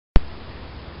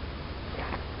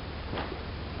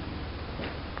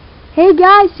Hey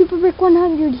guys,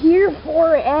 SuperBrick100 here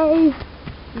for a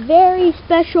very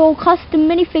special custom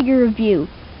minifigure review.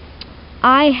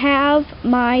 I have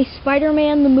my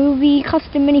Spider-Man the movie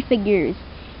custom minifigures.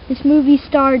 This movie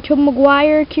starred Tobey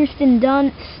Maguire, Kirsten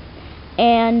Dunst,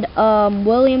 and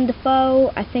William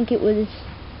Dafoe. I think it was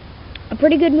a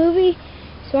pretty good movie,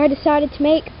 so I decided to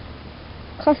make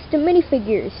custom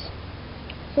minifigures.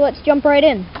 So let's jump right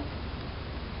in.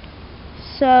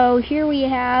 So here we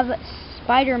have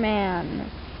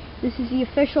Spider-Man. This is the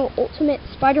official Ultimate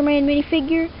Spider-Man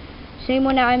minifigure. Same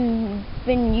one I've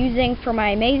been using for my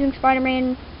Amazing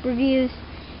Spider-Man reviews.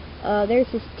 There's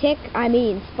this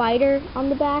spider on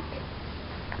the back.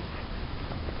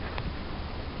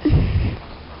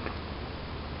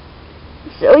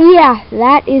 So yeah,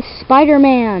 that is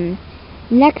Spider-Man.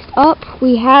 Next up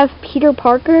we have Peter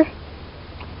Parker.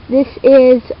 This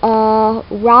is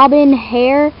Robin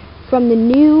hair from the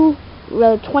new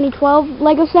 2012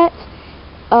 Lego sets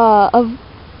of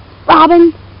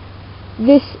Robin.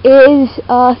 This is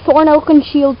Thorn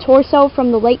Oakenshield torso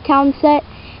from the Lake Town set,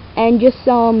 and just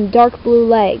some dark blue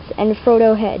legs and a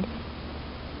Frodo head.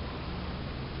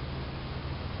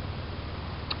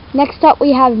 Next up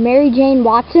we have Mary Jane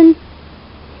Watson.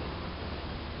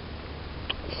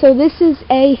 So this is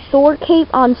a Thor cape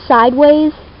on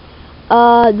sideways.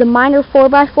 The minor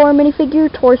 4x4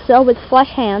 minifigure torso with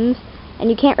flesh hands, and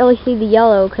you can't really see the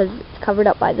yellow because it's covered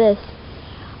up by this.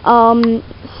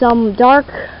 Some dark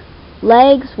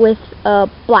legs with a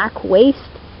black waist,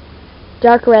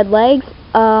 dark red legs,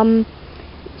 some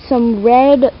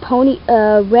red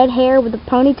hair with a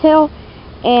ponytail,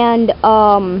 and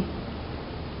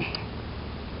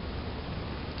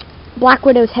Black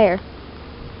Widow's hair.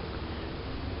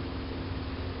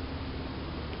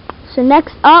 So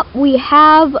next up we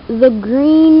have the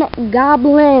Green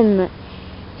Goblin.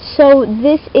 So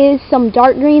this is some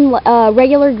dark green,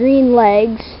 regular green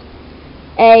legs,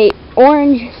 a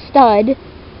orange stud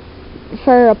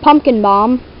for a pumpkin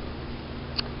bomb,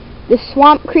 the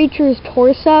Swamp Creature's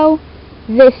torso.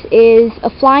 This is a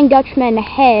Flying Dutchman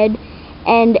head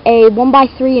and a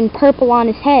 1x3 in purple on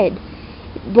his head.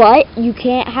 But you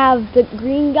can't have the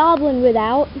Green Goblin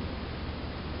without...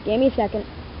 Give me a second.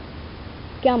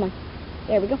 Come on.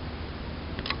 There we go.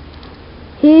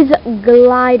 His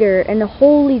glider, and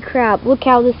holy crap, look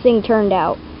how this thing turned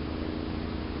out.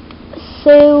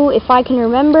 So, if I can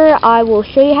remember, I will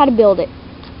show you how to build it.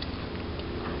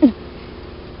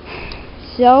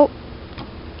 So,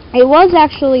 it was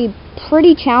actually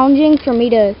pretty challenging for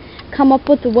me to come up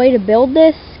with a way to build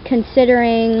this,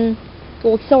 considering,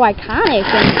 well, it's so iconic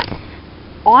and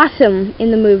awesome in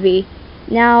the movie.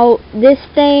 Now, this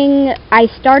thing, I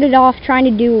started off trying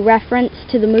to do reference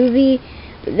to the movie,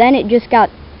 but then it just got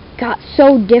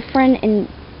so different, and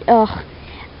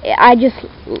I just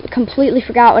completely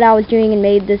forgot what I was doing and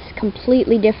made this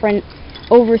completely different,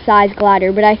 oversized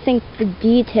glider. But I think the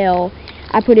detail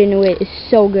I put into it is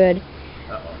so good.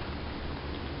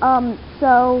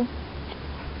 So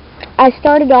I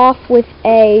started off with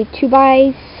a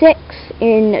 2x6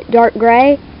 in dark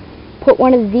gray. Put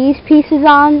one of these pieces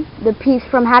on, the piece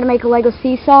from How to Make a Lego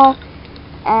Seesaw,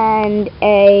 and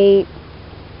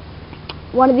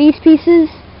one of these pieces,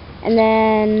 and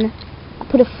then I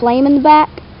put a flame in the back,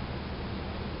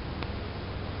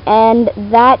 and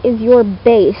that is your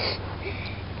base.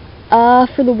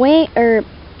 For the wing,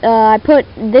 I put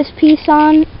this piece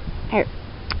on,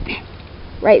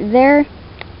 right there,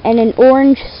 and an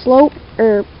orange slope,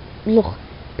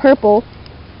 purple.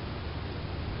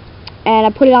 And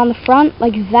I put it on the front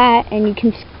like that, and you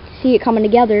can see it coming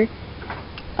together.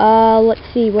 Let's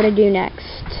see what I do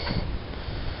next.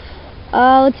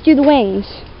 Let's do the wings.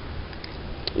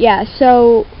 Yeah,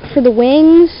 so for the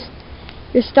wings,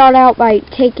 you start out by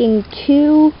taking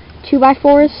two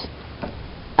 2x4s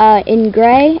in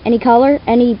gray, any color,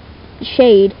 any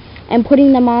shade, and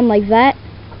putting them on like that.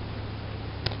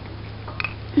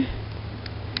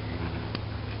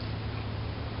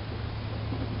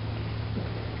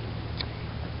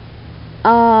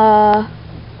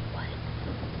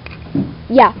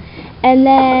 Yeah, and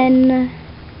then,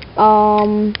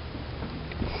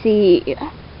 let's see,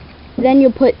 then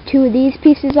you'll put two of these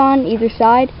pieces on either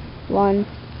side, one,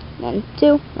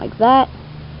 two, like that,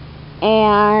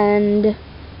 and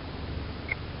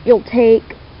you'll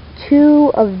take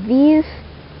two of these.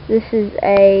 This is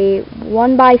a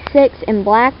 1x6 in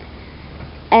black,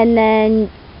 and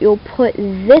then you'll put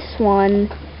this one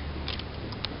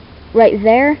right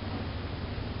there,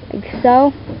 like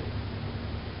so,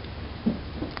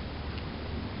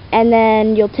 and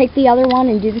then you'll take the other one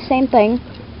and do the same thing.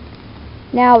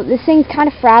 Now this thing's kind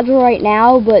of fragile right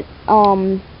now, but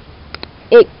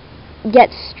it get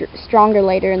stronger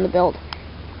later in the build.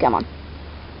 Come on.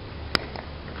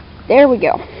 There we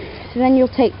go. So then you'll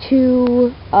take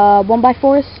two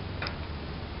 1x4s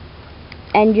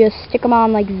and just stick them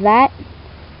on like that.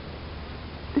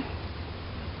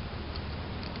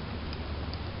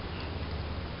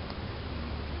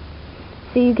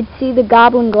 So you can see the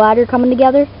goblin glider coming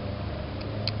together.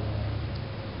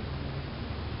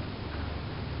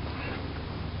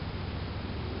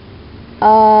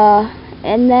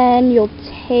 And then you'll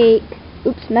take,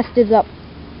 oops, messed it up.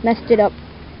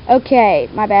 Okay,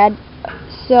 my bad.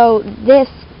 So this,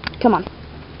 come on.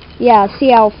 Yeah,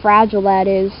 see how fragile that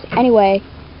is. Anyway,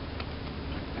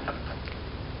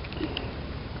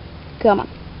 come on.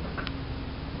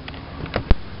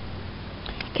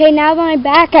 Okay, now that I'm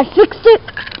back, I fixed it.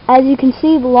 As you can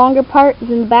see, the longer part is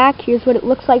in the back. Here's what it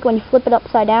looks like when you flip it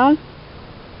upside down.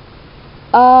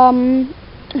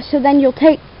 So then you'll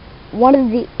take one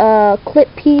of the clip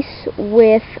piece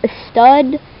with a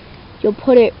stud. You'll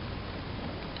put it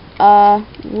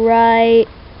right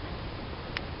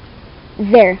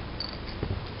there.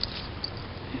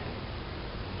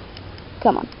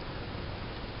 Come on.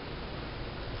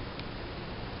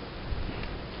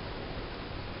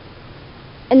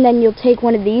 And then you'll take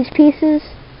one of these pieces,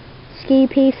 ski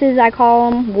pieces I call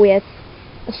them, with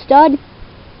a stud,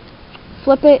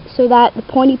 flip it so that the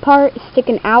pointy part is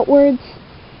sticking outwards,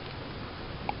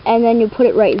 and then you put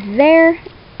it right there,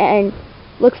 and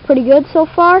looks pretty good so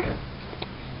far.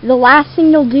 The last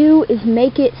thing you'll do is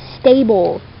make it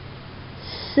stable.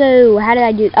 So how did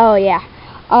I do? Oh yeah,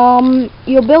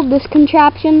 you'll build this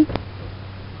contraption,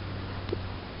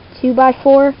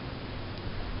 2x4,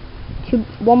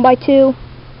 1x2,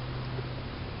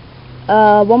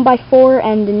 1x4,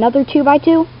 and another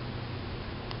 2x2,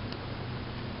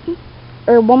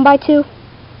 or 1x2.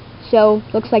 So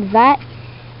looks like that.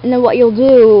 And then what you'll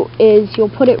do is you'll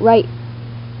put it right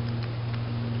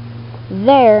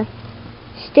there,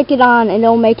 stick it on, and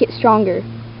it'll make it stronger.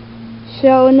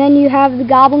 So, and then you have the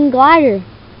goblin glider.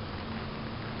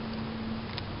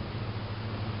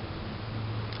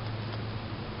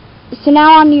 So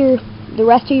now on the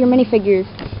rest of your minifigures.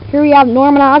 Here we have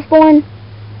Norman Osborn.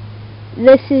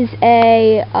 This is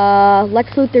a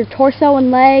Lex Luthor torso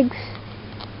and legs,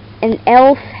 an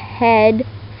elf head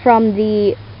from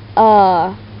the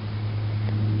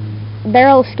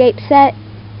Barrel Escape set.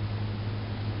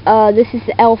 This is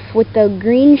the elf with the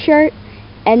green shirt,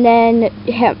 and then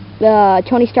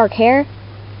Tony Stark hair.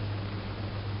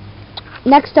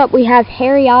 Next up we have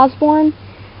Harry Osborn.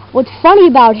 What's funny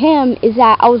about him is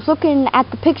that I was looking at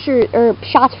the picture or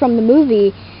shots from the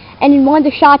movie, and in one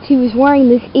of the shots he was wearing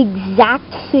this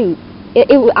exact suit.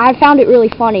 I found it really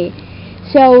funny.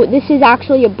 So this is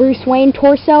actually a Bruce Wayne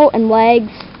torso and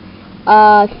legs,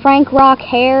 Frank Rock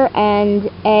hair, and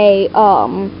a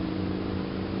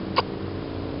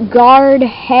guard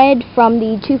head from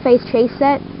the Two-Face Chase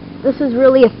set. This is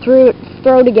really a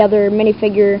throw together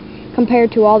minifigure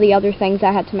compared to all the other things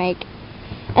I had to make.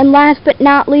 And last but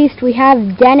not least, we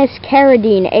have Dennis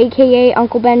Carradine, aka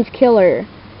Uncle Ben's Killer.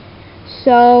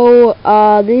 So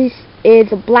this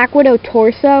is a Black Widow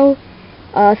torso,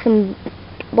 some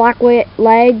Black Widow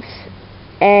legs,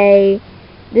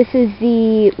 this is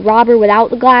the robber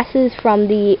without the glasses from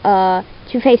the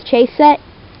Two-Face Chase set,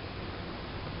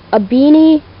 a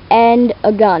beanie, and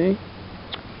a gun.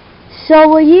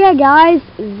 So yeah guys,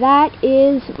 that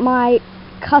is my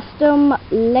custom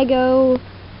Lego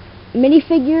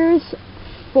minifigures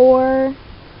for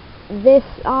this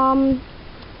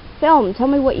film. Tell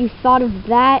me what you thought of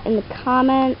that in the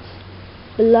comments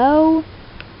below,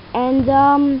 and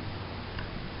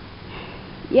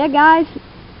yeah guys,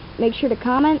 make sure to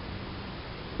comment,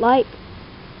 like,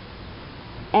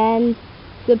 and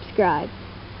subscribe.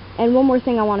 And one more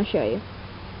thing I want to show you.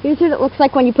 Here's what it looks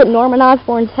like when you put Norman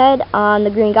Osborn's head on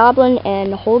the Green Goblin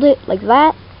and hold it like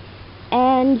that.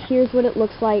 And here's what it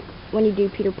looks like when you do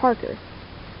Peter Parker.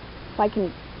 If I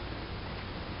can...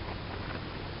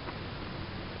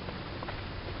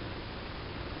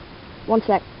 One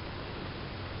sec.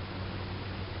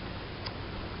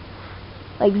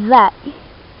 Like that.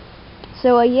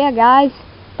 So yeah guys,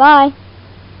 bye.